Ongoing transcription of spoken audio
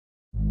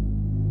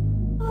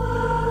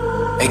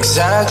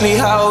Exactly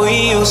how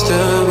we used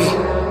to be.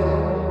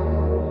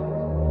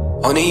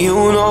 Only you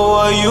know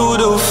what you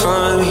do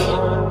for me.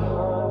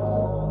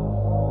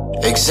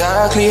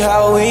 Exactly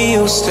how we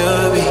used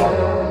to be.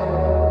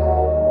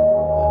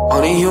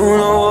 Only you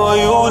know what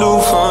you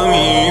do for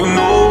me. You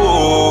know.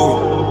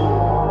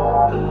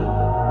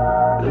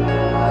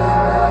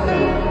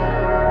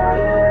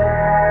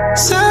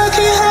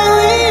 Exactly how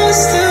we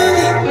used to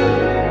be.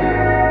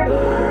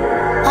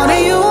 Only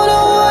you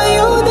know what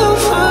you do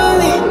for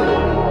me.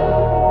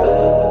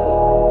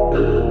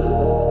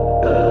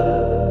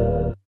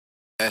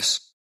 Yes,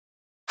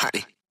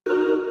 Hattie.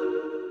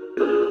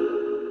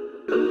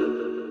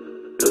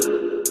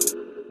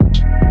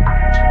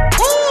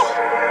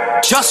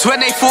 Just when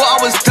they thought I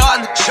was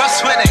done,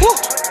 just when they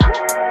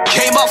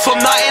came up from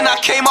nothing, I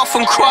came up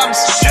from crumbs.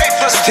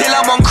 Still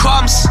I'm on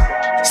crumbs.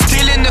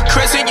 Still in the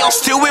crescent, you're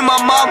still with my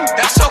mum.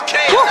 That's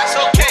okay, that's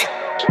okay.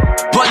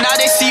 But now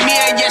they see me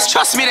and yes,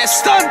 trust me, they're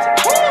stunned.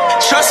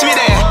 Trust me,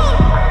 they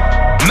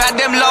mad,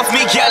 them love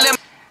me, girl, them.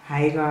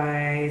 Hey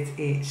guys,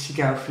 it's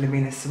your girl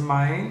Philomena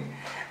Simone.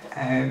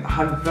 I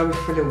haven't vlogged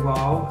for a little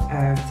while,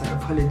 so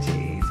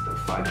apologies. But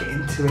before I get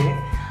into it,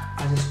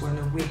 I just want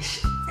to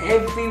wish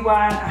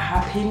everyone a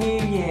happy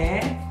new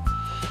year,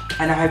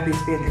 and I hope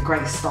it's been a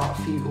great start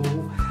for you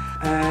all.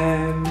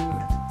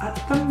 At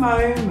the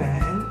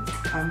moment,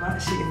 I'm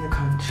actually in the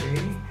country.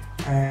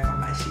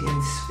 I'm actually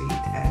in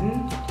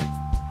Sweden,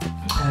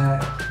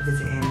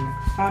 visiting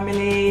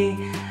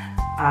family,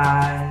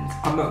 and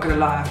I'm not gonna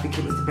lie, I think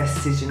it was the best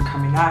decision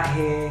coming out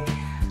here,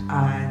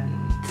 and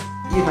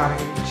you know,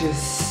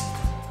 just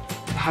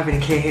having a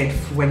clear head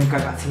for when you go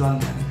back to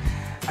London,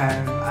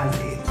 as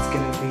it's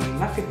gonna be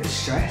nothing but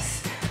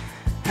stress,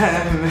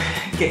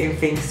 getting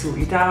things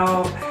sorted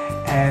out.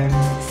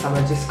 So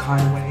I just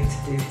kind of wanted to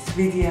do this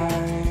video,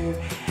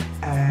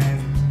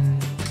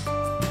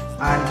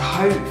 and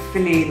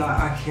hopefully like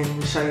I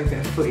can show you a bit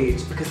of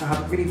footage, because I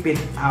haven't really been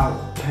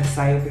out per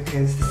se,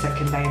 because the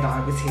second day that I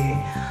was here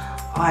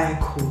I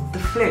caught the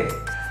flu.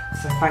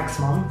 So thanks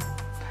mum,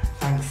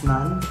 thanks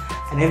nan,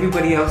 and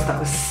everybody else that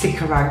was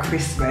sick around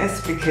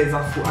Christmas, because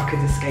I thought I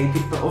could escape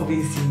it, but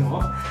obviously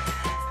not.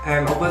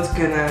 I was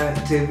gonna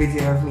do a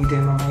video of me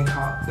doing my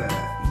makeup, but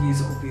you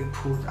will be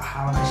appalled at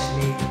how I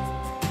actually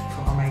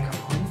put my makeup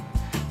on.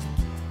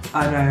 I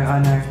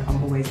know,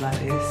 I'm always like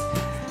this,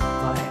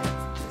 like,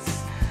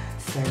 just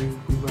so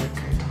we won't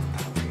go down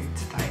that route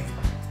today.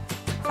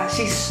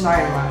 Actually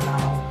snowing right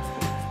now,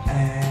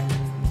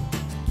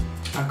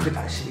 I could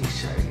actually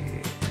show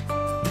you. I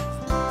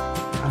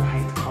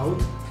hate the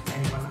cold, for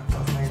anyone that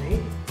does know me.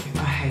 I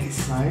hate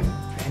snow,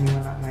 for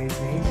anyone that knows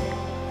me.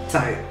 So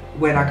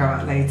when I go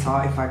out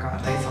later, if I go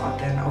out later,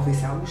 then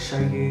obviously I will show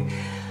you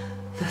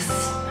the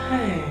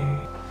snow.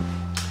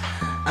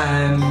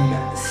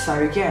 So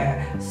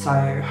yeah, so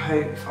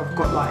hope I've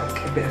got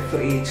like a bit of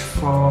footage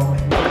from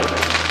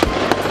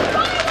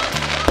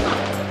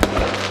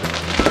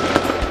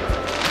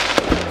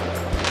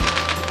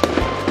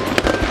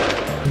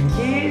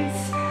years,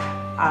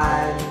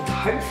 and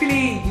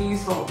hopefully you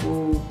lot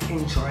will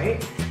enjoy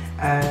it.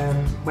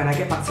 When I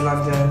get back to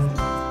London,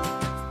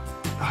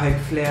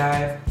 hopefully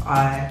I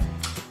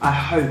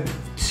hope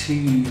to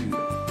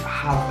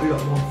have a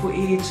lot more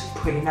footage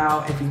putting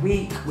out every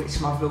week, which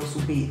my vlogs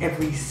will be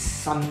every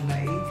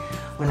Sunday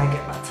when I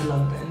get back to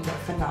London. But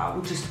for now,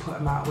 we'll just put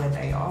them out where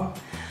they are.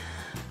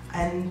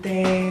 And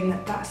then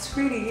that's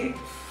really it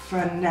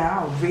for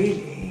now,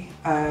 really.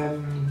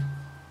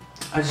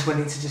 I just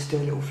wanted to just do a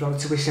little vlog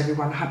to wish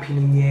everyone a happy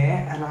new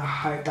year, and I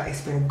hope that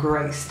it's been a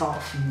great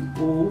start for you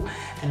all,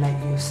 and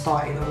that you've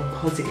started on a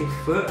positive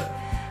foot.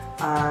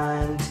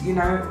 And you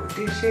know,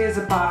 this year is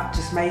about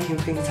just making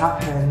things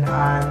happen,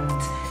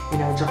 and you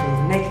know, dropping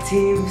the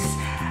negatives,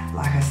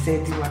 like I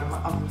said in one of my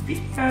other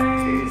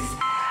videos,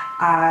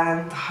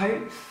 and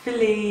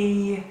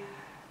hopefully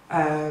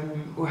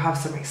we'll have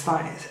some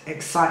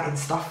exciting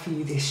stuff for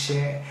you this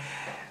year.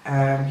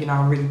 You know,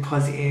 I'm really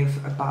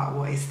positive about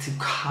what is to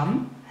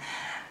come,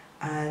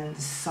 and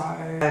so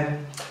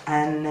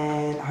and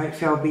then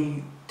hopefully I'll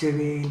be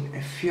doing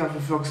a few other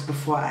vlogs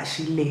before I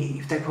actually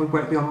leave. They probably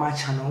won't be on my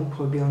channel,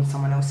 probably be on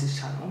someone else's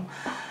channel,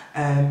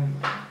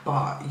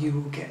 but you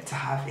will get to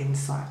have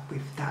insight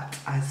with that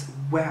as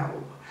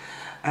well.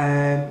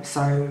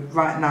 So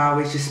right now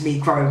it's just me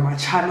growing my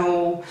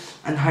channel,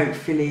 and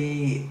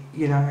hopefully,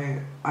 you know,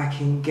 I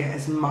can get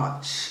as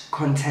much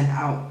content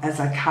out as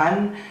I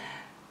can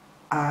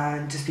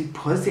and just be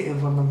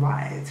positive on the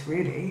ride,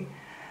 really.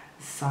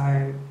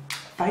 So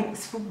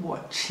thanks for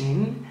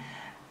watching.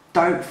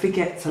 Don't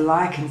forget to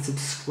like and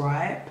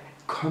subscribe,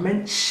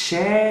 comment,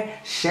 share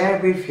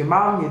with your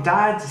mum, your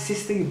dad, your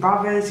sister, your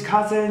brothers, your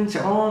cousins,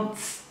 your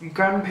aunts, your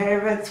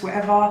grandparents,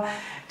 whatever.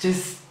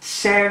 Just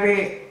share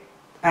it,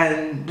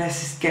 and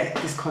let's just get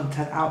this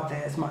content out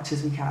there as much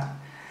as we can.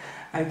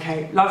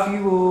 Okay, love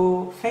you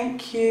all.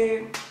 Thank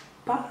you.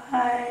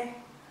 Bye.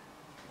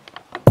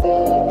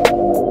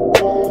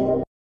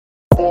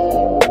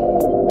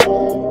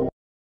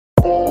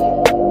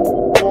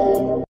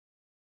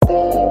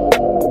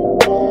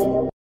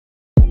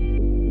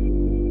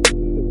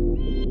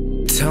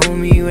 Tell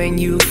me when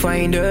you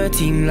find a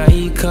team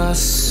like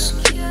us.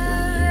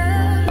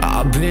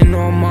 I've been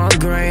on my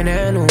grind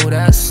and all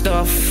that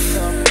stuff.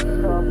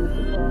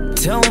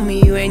 Tell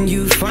me when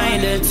you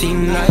find a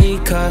team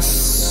like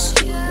us.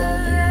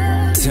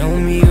 Tell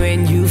me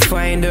when you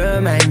find a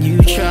man you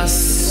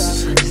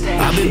trust.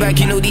 I'll be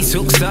back, you know these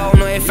hooks, I don't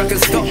know if I can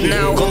stop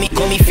now.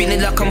 Got me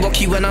feeling like I'm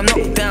Rocky when I'm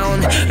knocked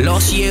down.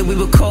 Last year we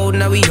were cold,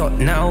 now we hot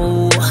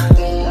now.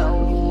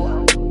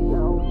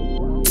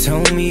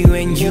 Tell me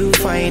when you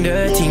find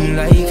a team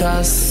like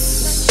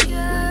us.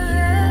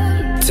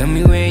 Tell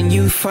me when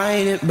you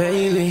find it,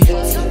 baby.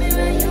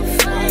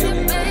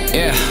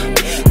 Yeah.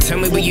 Tell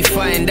me where you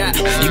find that.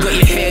 You got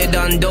your hair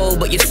done though,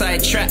 but you're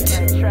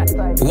sidetracked.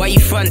 Why you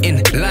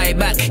frontin'? Lie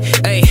back.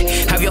 Hey,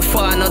 have your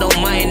fun, I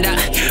don't mind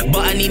that.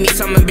 But I need me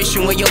some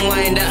ambition where your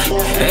mind at.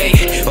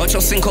 Hey, watch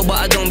your single, but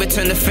I don't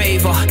return the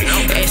favor.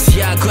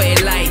 Yeah, I got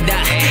it like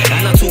that.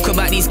 And I talk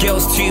about these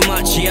girls too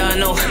much, yeah I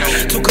know.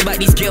 Talk about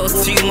these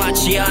girls too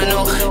much, yeah I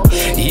know.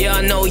 Yeah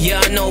I know,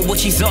 yeah I know. What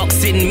she's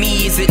asking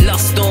me, is it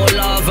lust